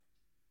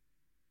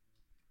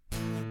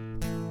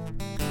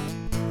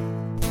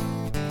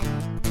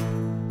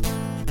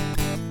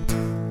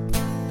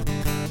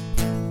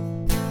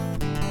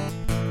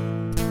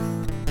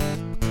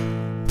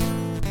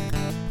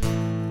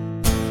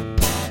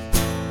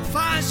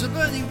Fires are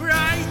burning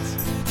bright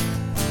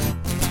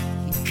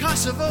in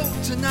Kosovo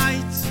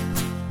tonight.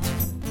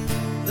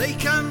 They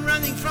come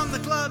running from the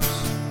clubs,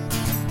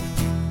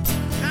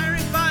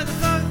 carried by the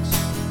thugs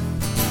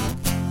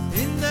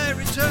in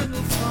their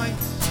eternal fight.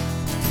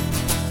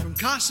 From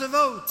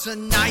Kosovo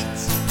tonight,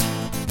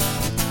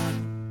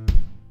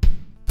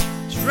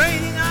 it's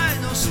raining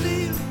iron or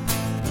steel.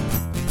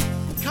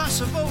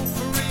 Kosovo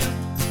for real.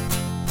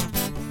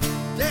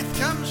 Death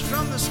comes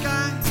from the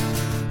sky,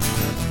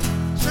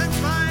 sent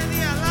by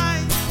the Allies.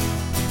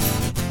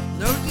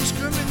 No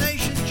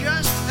discrimination,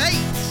 just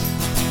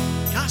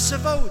hate.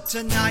 Kosovo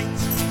tonight.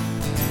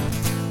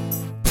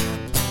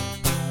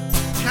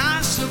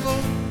 Kosovo,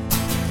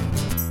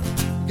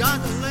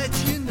 gotta let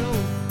you know.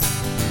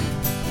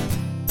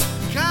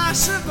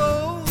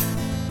 Kosovo,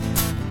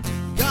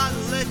 gotta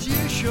let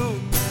you show.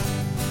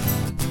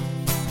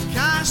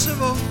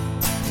 Kosovo,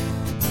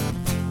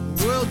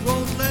 the world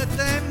won't let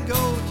them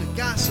go to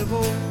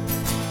Kosovo.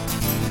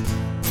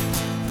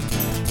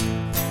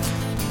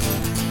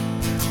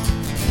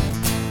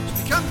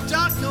 It's become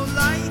dark, no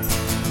light.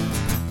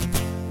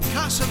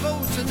 Kosovo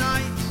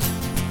tonight.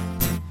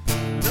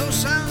 No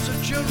sounds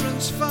of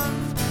children's fun,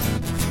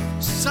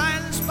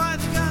 silenced by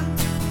the gun.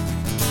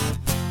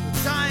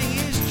 The dying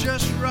is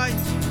just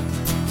right.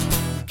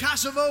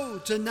 Kosovo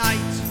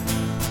tonight.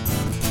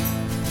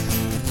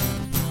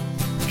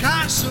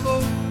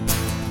 Kosovo,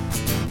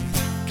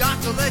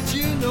 got to let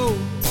you know.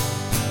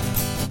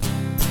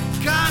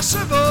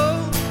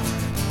 Kosovo,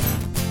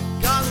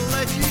 gotta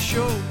let you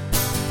show.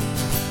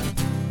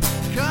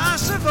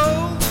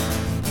 Kosovo,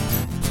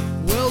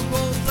 world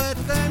won't let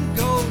them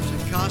go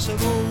to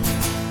Kosovo.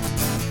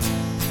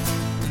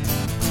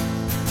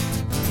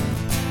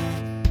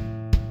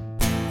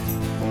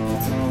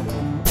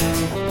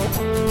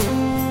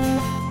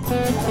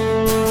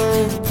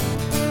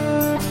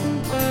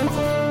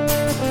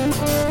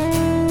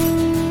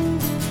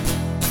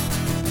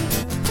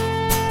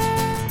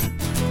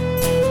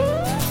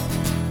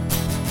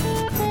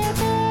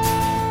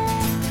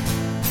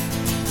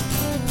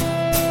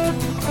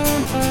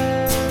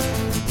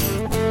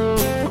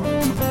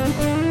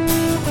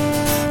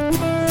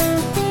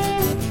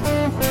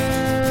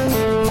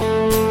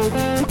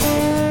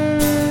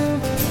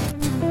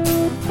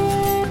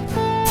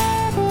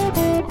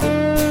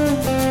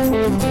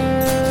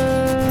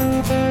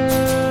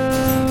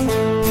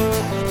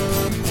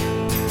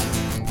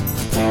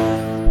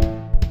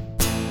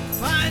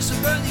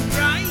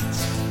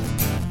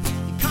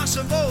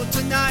 Kosovo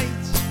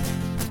tonight.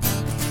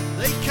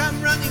 They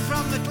come running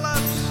from the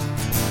clubs,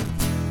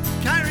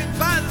 carried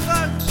by the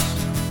thugs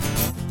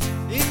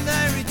in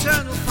their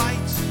eternal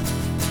fight.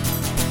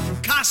 From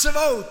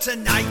Kosovo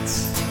tonight.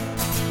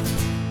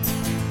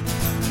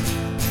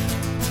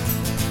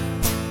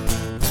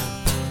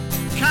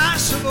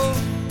 Kosovo,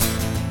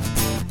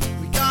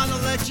 we gotta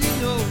let you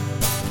know.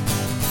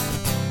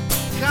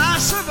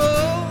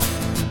 Kosovo,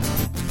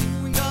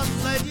 we gotta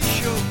let you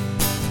show.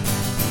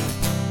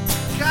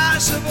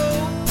 Kosovo,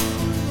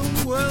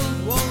 the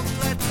world won't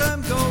let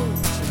them go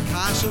to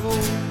Kosovo.